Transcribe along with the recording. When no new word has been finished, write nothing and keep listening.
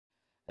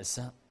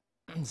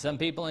Some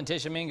people in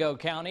Tishomingo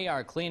County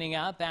are cleaning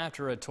up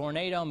after a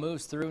tornado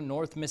moves through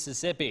North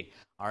Mississippi.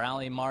 Our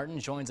Allie Martin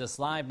joins us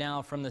live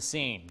now from the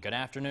scene. Good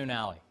afternoon,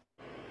 Allie.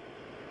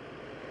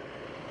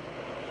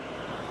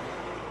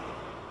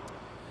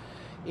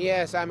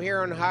 Yes, I'm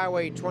here on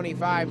Highway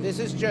 25. This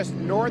is just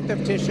north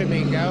of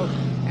Tishomingo,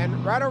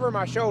 and right over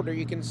my shoulder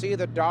you can see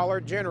the Dollar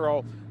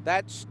General.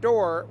 That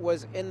store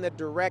was in the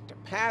direct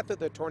path of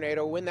the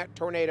tornado when that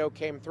tornado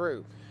came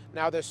through.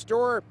 Now the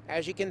store,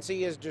 as you can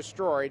see, is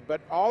destroyed, but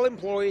all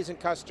employees and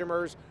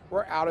customers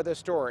were out of the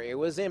store. It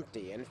was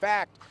empty. In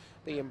fact,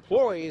 the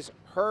employees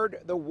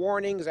heard the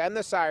warnings and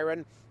the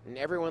siren, and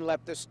everyone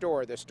left the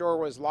store. The store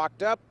was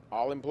locked up.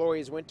 All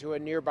employees went to a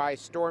nearby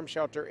storm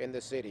shelter in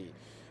the city.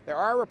 There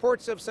are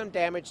reports of some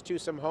damage to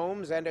some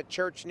homes and a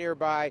church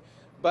nearby,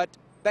 but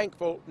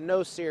thankful,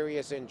 no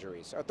serious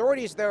injuries.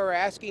 Authorities, though, are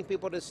asking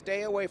people to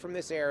stay away from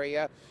this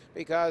area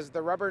because the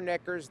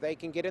rubberneckers, they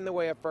can get in the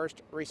way of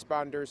first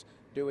responders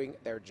doing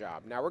their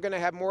job. Now, we're going to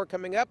have more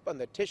coming up on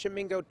the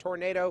Tishomingo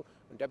tornado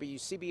on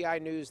WCBI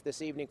News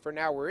this evening. For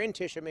now, we're in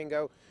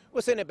Tishomingo.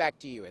 We'll send it back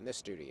to you in the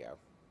studio.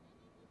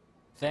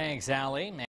 Thanks, Allie.